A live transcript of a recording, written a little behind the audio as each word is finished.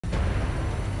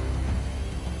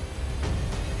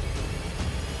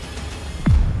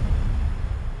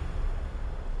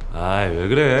아이 왜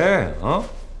그래? 어?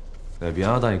 내가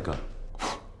미안하다니까.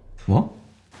 뭐?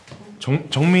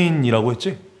 정민이라고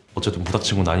했지? 어쨌든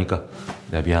부닥치고 나니까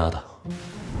내가 미안하다.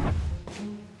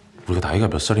 우리가 나이가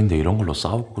몇 살인데 이런 걸로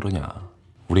싸우고 그러냐.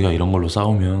 우리가 이런 걸로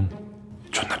싸우면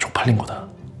존나 쪽팔린 거다.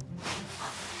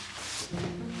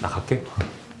 나 갈게.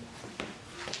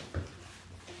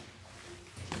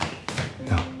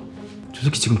 야, 저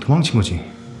새끼 지금 도망친 거지?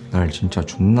 날 진짜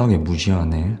존나게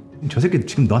무시하네. 저 새끼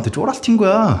지금 너한테 쫄아서 튄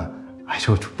거야. 아이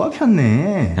저거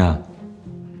족밥이었네. 야,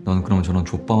 넌 그럼 저런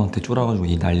족밥한테 쫄아가지고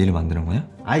이 난리를 만드는 거냐?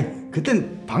 아이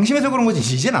그땐 방심해서 그런 거지.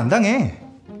 이젠 안 당해.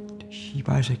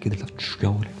 씨발 새끼들 다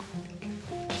죽여버려.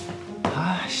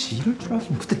 아씨 이럴 줄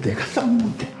알았으면 그때 내가 싸운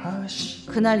건데. 아씨.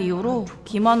 그날 이후로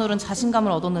김하늘은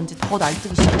자신감을 얻었는지 더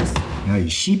날뛰기 시작했어. 야 이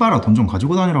씨발아 돈 좀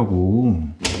가지고 다니라고.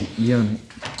 미안해.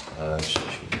 아씨.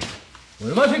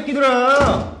 얼마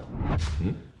새끼들아.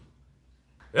 응?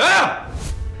 야!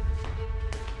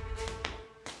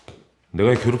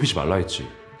 내가 괴롭히지 말라 했지.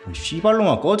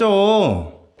 씨발놈아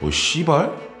꺼져. 뭐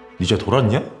씨발? 니 진짜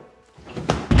돌았냐?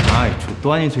 아이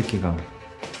족도 아닌 새끼가.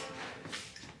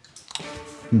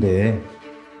 근데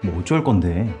뭐 어쩔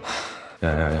건데?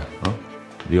 야야야, 어?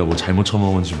 네가 뭐 잘못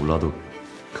처먹은지 몰라도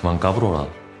그만 까불어라.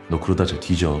 너 그러다 진짜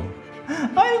뒤져.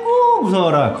 아이고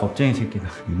무서워라 겁쟁이 새끼가.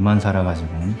 입만 살아가지고.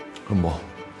 그럼 뭐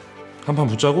한판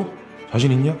붙자고?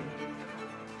 자신 있냐?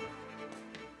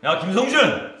 야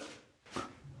김성준!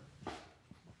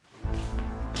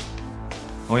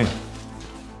 어이,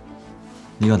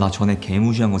 네가 나 전에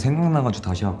개무시한 거 생각나가지고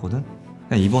다시 왔거든?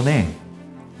 야 이번에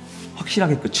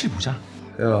확실하게 끝을 보자.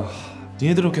 야,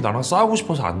 니네들 이렇게 나랑 싸우고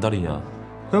싶어서 안달이냐?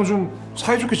 그냥 좀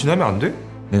사이좋게 지내면 안 돼?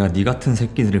 내가 네 같은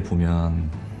새끼들을 보면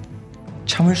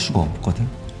참을 수가 없거든?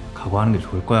 각오하는 게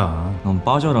좋을 거야. 넌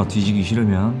빠져라. 뒤지기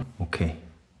싫으면. 오케이.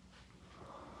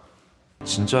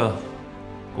 진짜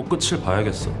꼭 끝을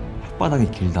봐야겠어.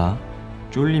 혓바닥이 길다.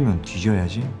 쫄리면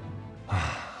뒤져야지.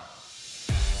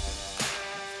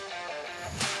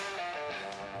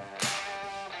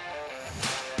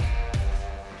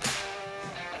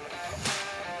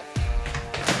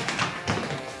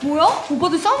 뭐야?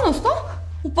 오빠들 싸움 났어?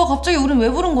 오빠 갑자기 우린 왜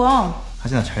부른 거야?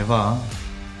 하진아 잘 봐.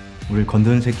 우릴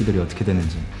건드는 새끼들이 어떻게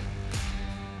되는지.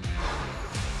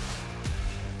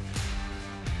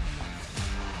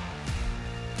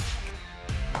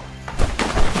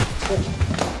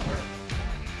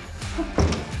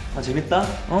 아 재밌다?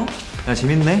 어? 야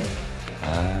재밌네?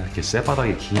 아, 이렇게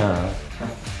쇠바닥이 기냐.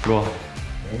 들어와.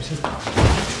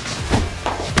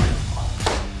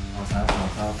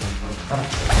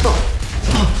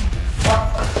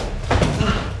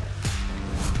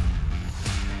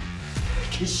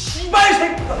 이 씨발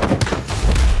새끼가!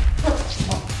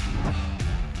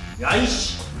 야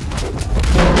이씨!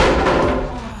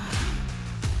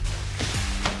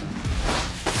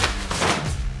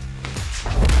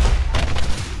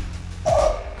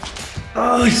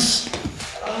 아이씨!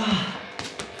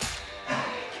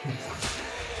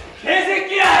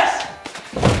 개새끼야!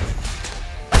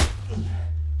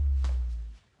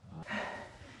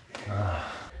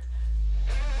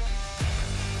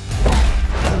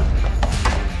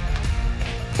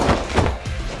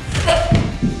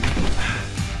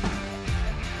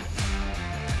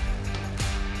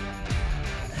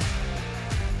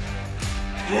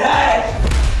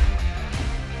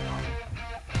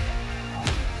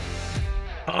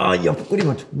 아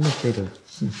옆구리가 존나 때려.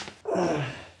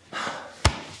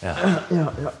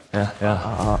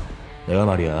 야, 내가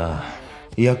말이야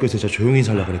이 학교에서 진짜 조용히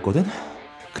살라 그랬거든?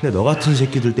 근데 너 같은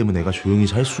새끼들 때문에 내가 조용히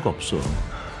살 수가 없어.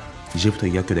 이제부터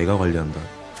이 학교 내가 관리한다.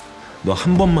 너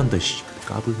한 번만 더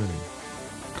까불면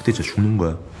그때 진짜 죽는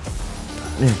거야.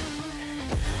 네.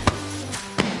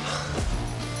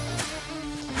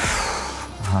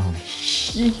 아우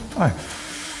씨발.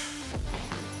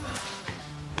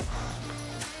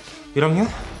 1학년?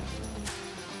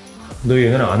 너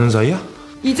얘네랑 아는 사이야?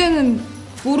 이제는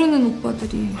모르는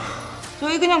오빠들이.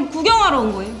 저희 그냥 구경하러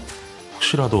온 거예요.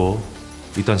 혹시라도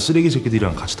일단 쓰레기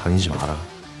새끼들이랑 같이 다니지 마라.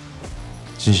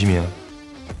 진심이야.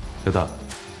 대답.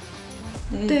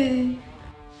 네.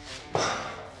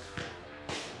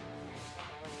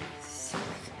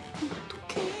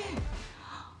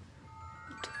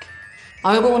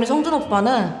 알고 보니 성준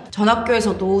오빠는 전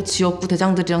학교에서도 지역구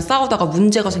대장들이랑 싸우다가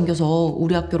문제가 생겨서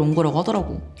우리 학교로 온 거라고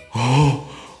하더라고.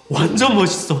 완전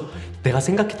멋있어. 내가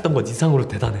생각했던 것 이상으로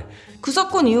대단해. 그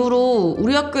사건 이후로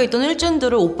우리 학교에 있던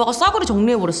일진들을 오빠가 싸그리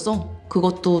정리해버렸어.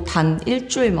 그것도 단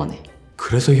일주일 만에.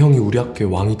 그래서 형이 우리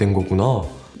학교의 왕이 된 거구나.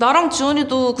 나랑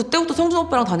지원이도 그때부터 성준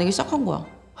오빠랑 다니기 시작한 거야.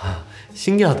 아,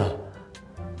 신기하다.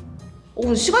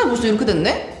 오늘 시간이 벌써 이렇게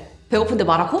됐네? 배고픈데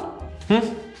말하고?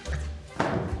 응?